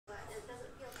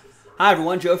Hi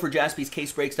everyone, Joe for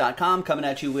jaspyscasebreaks.com coming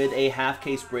at you with a half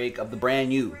case break of the brand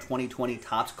new 2020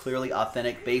 Topps Clearly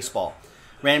Authentic Baseball.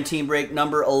 Random team break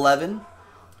number 11.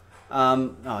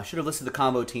 I should have listed the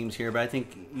combo teams here, but I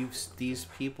think you've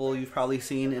probably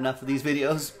seen enough of these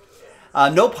videos.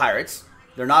 No Pirates.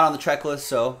 They're not on the checklist,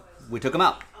 so we took them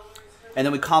out. And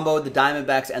then we comboed the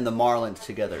Diamondbacks and the Marlins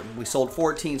together. We sold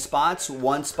 14 spots.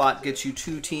 One spot gets you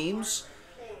two teams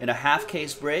in a half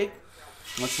case break.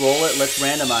 Let's roll it. Let's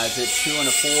randomize it. 2 and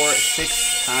a 4,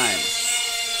 6 times.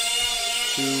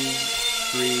 2,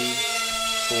 3,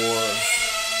 4,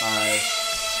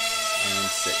 5, and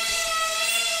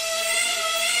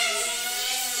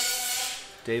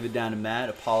 6. David down to Matt.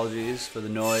 Apologies for the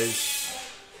noise.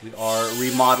 We are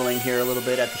remodeling here a little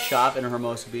bit at the shop in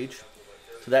Hermosa Beach.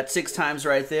 So that's 6 times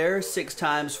right there. 6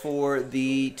 times for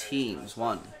the teams.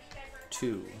 1,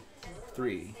 2,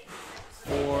 3,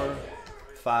 4,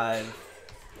 5,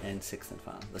 and 6th and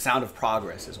final. The sound of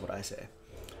progress is what I say.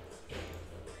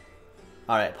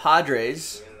 All right,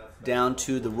 Padres down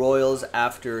to the Royals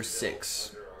after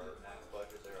 6.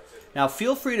 Now,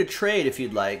 feel free to trade if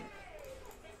you'd like.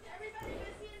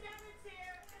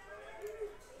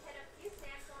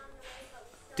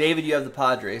 David, you have the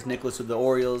Padres. Nicholas with the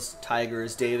Orioles.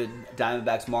 Tigers. David,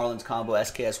 Diamondbacks, Marlins combo.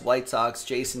 SKS, White Sox.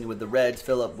 Jason with the Reds.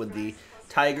 Philip with the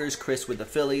Tigers. Chris with the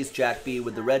Phillies. Jack B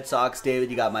with the Red Sox.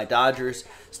 David, you got my Dodgers.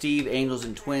 Steve, Angels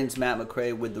and Twins. Matt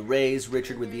McCray with the Rays.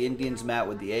 Richard with the Indians. Matt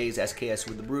with the A's. SKS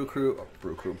with the Brew Crew.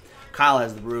 Kyle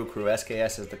has the Brew Crew.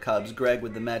 SKS has the Cubs. Greg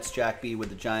with the Mets. Jack B with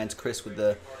the Giants. Chris with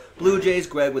the Blue Jays.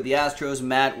 Greg with the Astros.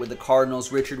 Matt with the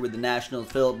Cardinals. Richard with the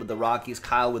Nationals. Philip with the Rockies.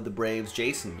 Kyle with the Braves.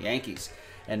 Jason, Yankees.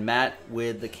 And Matt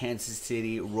with the Kansas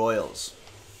City Royals.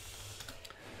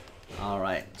 All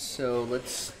right, so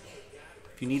let's...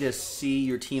 If you need to see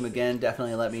your team again,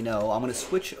 definitely let me know. I'm going to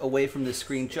switch away from the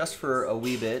screen just for a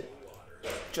wee bit.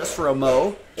 Just for a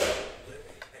mo.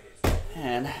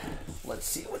 And let's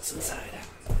see what's inside.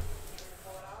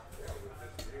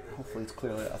 Hopefully it's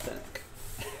clearly authentic.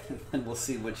 And we'll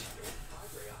see which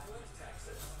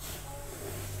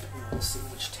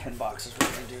 10 boxes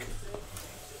we're going to do.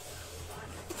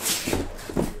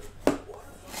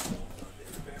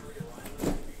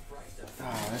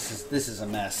 Oh, this is a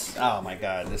mess. Oh my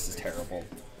god, this is terrible.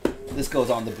 This goes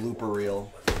on the blooper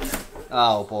reel.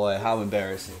 Oh boy, how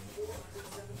embarrassing.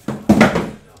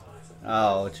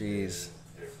 Oh jeez.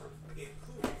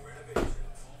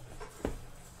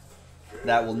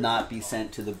 That will not be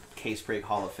sent to the Case Break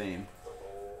Hall of Fame.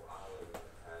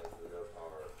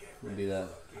 Maybe that.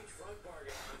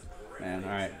 Man,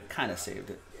 alright, kind of saved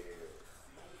it.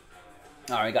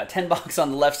 Alright, got 10 bucks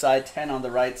on the left side, 10 on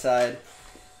the right side.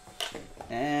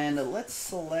 And let's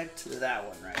select that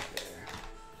one right there.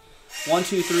 1,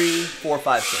 2, 3, 4,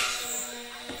 5, 6.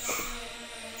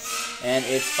 And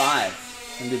it's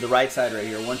 5. And do the right side right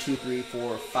here. 1, 2, 3,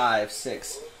 4, 5,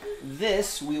 6.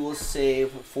 This we will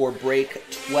save for break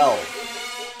 12.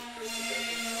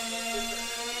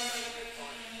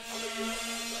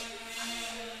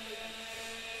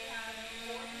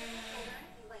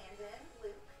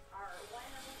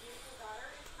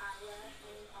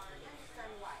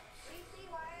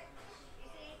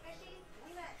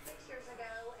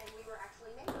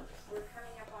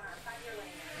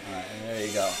 There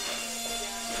you go.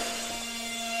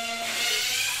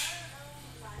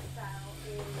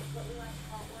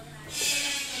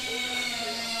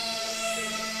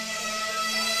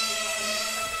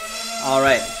 All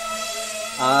right.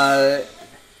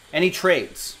 Any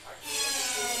trades?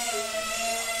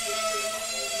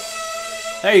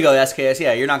 There you go, SKS.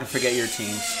 Yeah, you're not going to forget your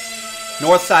teams.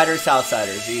 Northsiders,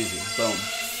 Southsiders. Easy. Boom.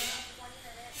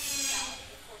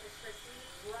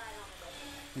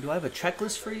 Do I have a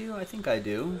checklist for you? I think I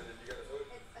do.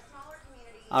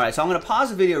 All right, so I'm going to pause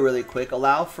the video really quick,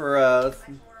 allow for a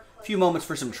few moments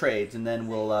for some trades, and then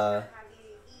we'll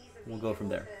go from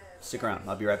there. Stick around.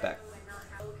 I'll be right back.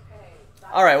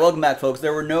 All right, welcome back, folks.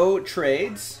 There were no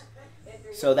trades,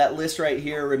 so that list right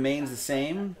here remains the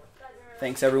same.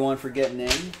 Thanks, everyone, for getting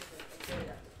in.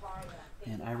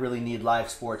 And I really need live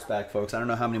sports back, folks. I don't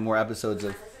know how many more episodes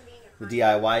of the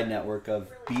DIY network of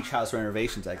beach house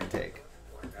renovations I can take.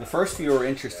 The first few were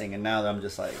interesting, and now I'm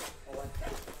just like,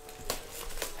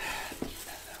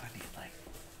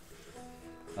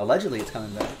 allegedly it's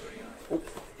coming back. Oh.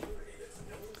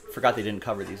 Forgot they didn't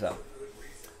cover these up.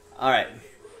 All right.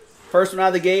 First one out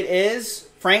of the gate is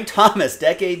Frank Thomas,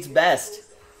 Decade's Best.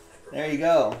 There you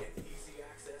go.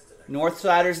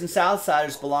 Northsiders and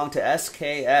Southsiders belong to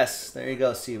SKS. There you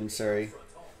go, Steven Surrey.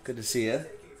 Good to see you.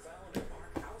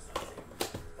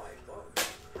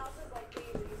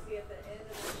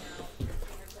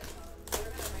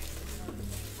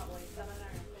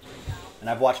 And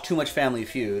I've watched too much Family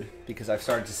Feud because I've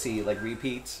started to see like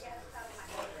repeats.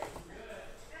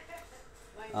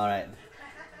 All right.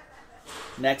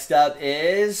 Next up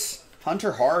is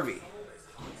Hunter Harvey.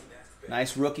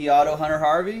 Nice rookie auto, Hunter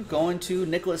Harvey, going to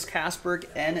Nicholas Kasberg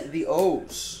and the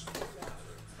O's.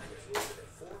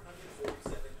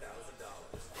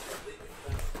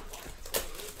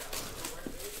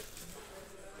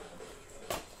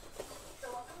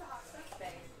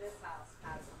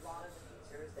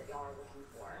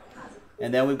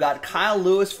 And then we've got Kyle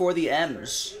Lewis for the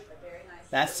M's.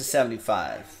 That's the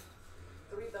 75.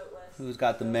 Who's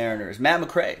got the Mariners? Matt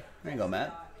McRae. There you go,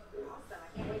 Matt.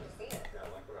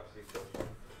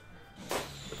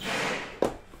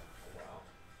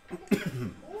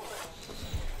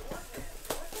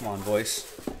 Come on,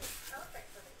 voice.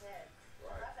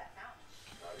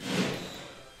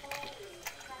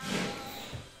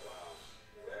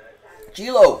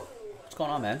 Gilo. What's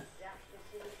going on, man?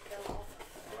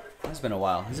 It's been a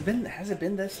while. Has it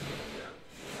been this? It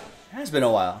has been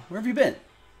a while. Where have you been?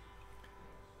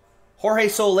 Jorge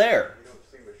Soler.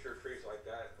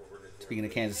 Speaking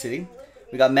of Kansas City,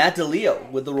 we got Matt DeLeo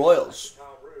with the Royals.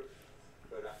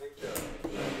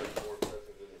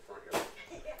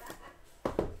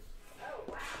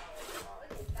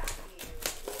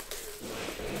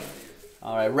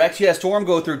 All right, Rex, yeah, storm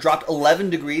go through. Dropped 11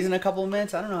 degrees in a couple of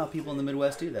minutes. I don't know how people in the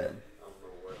Midwest do that.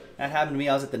 That happened to me.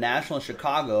 I was at the National in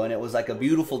Chicago, and it was like a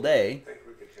beautiful day.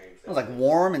 It was like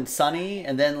warm and sunny,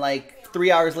 and then like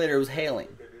 3 hours later, it was hailing.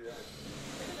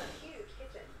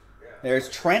 There's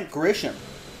Trent Grisham.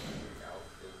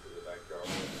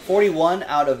 41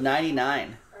 out of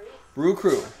 99. Brew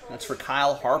Crew. That's for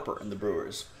Kyle Harper and the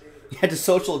Brewers. You had to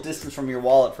social distance from your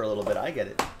wallet for a little bit. I get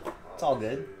it. It's all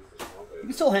good. You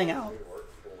can still hang out.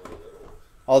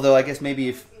 Although, I guess maybe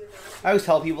if... I always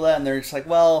tell people that, and they're just like,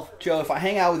 well, Joe, if I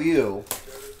hang out with you,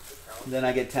 then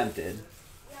I get tempted.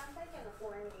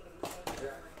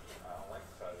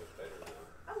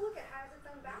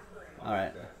 All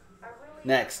right.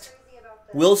 Next.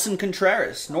 Wilson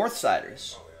Contreras,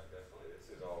 Northsiders.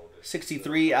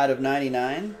 63 out of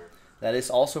 99. That is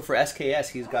also for SKS.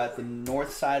 He's got the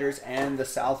Northsiders and the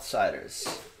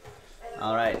Southsiders.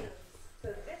 All right.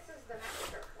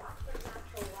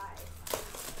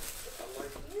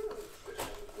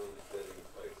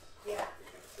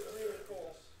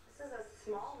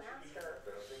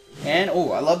 And,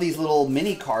 oh, I love these little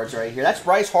mini cards right here. That's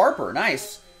Bryce Harper.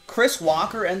 Nice. Chris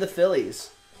Walker and the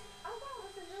Phillies.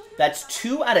 That's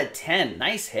 2 out of 10.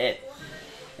 Nice hit.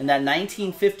 And that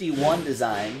 1951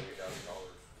 design.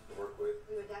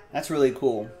 That's really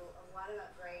cool.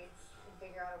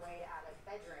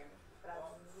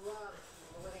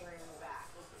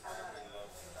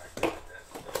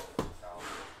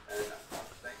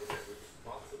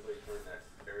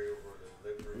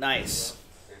 Nice.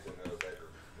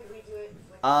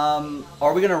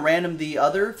 Are we going to random the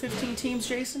other 15 teams,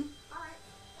 Jason?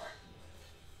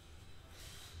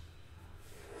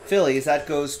 Phillies, that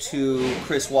goes to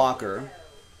Chris Walker.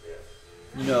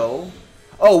 No.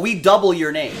 Oh, we double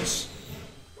your names.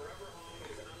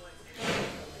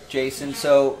 Jason,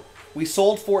 so we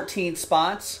sold 14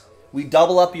 spots. We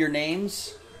double up your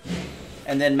names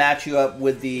and then match you up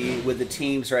with the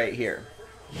teams right here.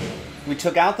 We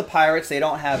took out the Pirates. They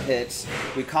don't have hits.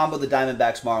 We comboed the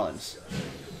Diamondbacks Marlins.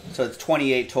 So it's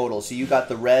 28 total. So you got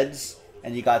the Reds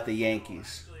and you got the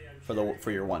Yankees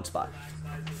for your one spot.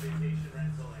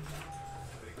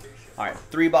 All right,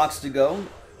 3 boxes to go.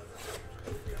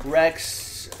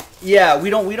 Rex, yeah, we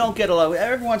don't get a lot.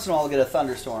 Every once in a while, we'll get a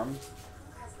thunderstorm.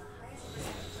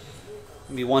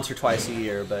 Maybe once or twice a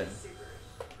year, but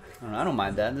I don't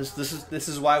mind that. This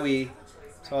is why we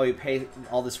pay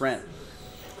all this rent.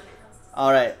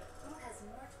 All right.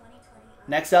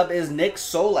 Next up is Nick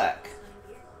Solak.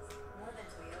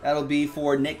 That'll be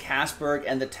for Nick Kasberg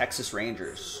and the Texas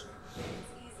Rangers.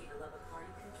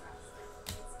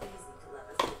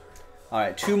 All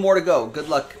right, 2 more to go. Good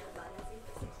luck.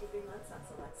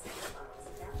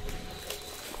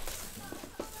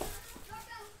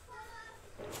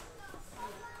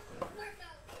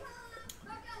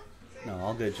 No,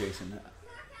 all good, Jason.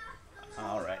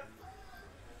 All right.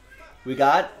 We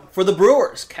got, for the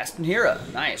Brewers, Keston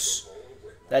Hiura. Nice.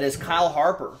 That is Kyle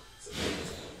Harper.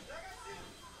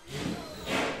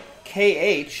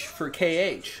 KH for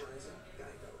KH.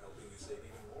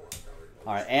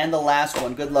 All right, and the last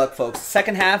one. Good luck, folks.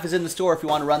 Second half is in the store if you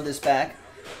want to run this back.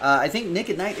 I think Nick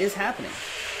at Night is happening.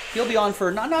 He'll be on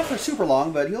for, not for super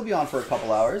long, but he'll be on for a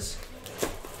couple hours.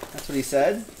 That's what he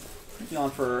said. He'll be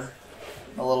on for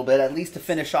a little bit, at least to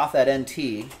finish off that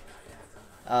NT.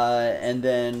 And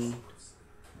then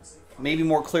maybe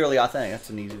more clearly authentic. That's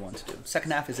an easy one to do.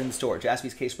 Second half is in the store,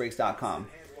 jaspyscasebreaks.com.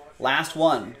 Last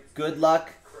one. Good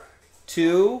luck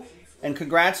to, and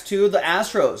congrats to the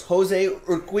Astros, Jose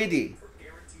Urquidy.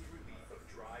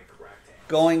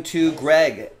 Going to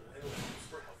Greg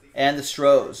and the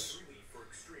Stros.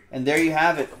 And there you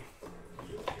have it.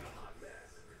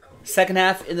 Second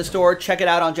half in the store. Check it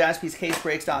out on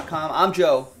jaspyscasebreaks.com. I'm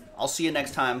Joe. I'll see you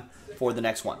next time for the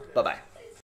next one. Bye-bye.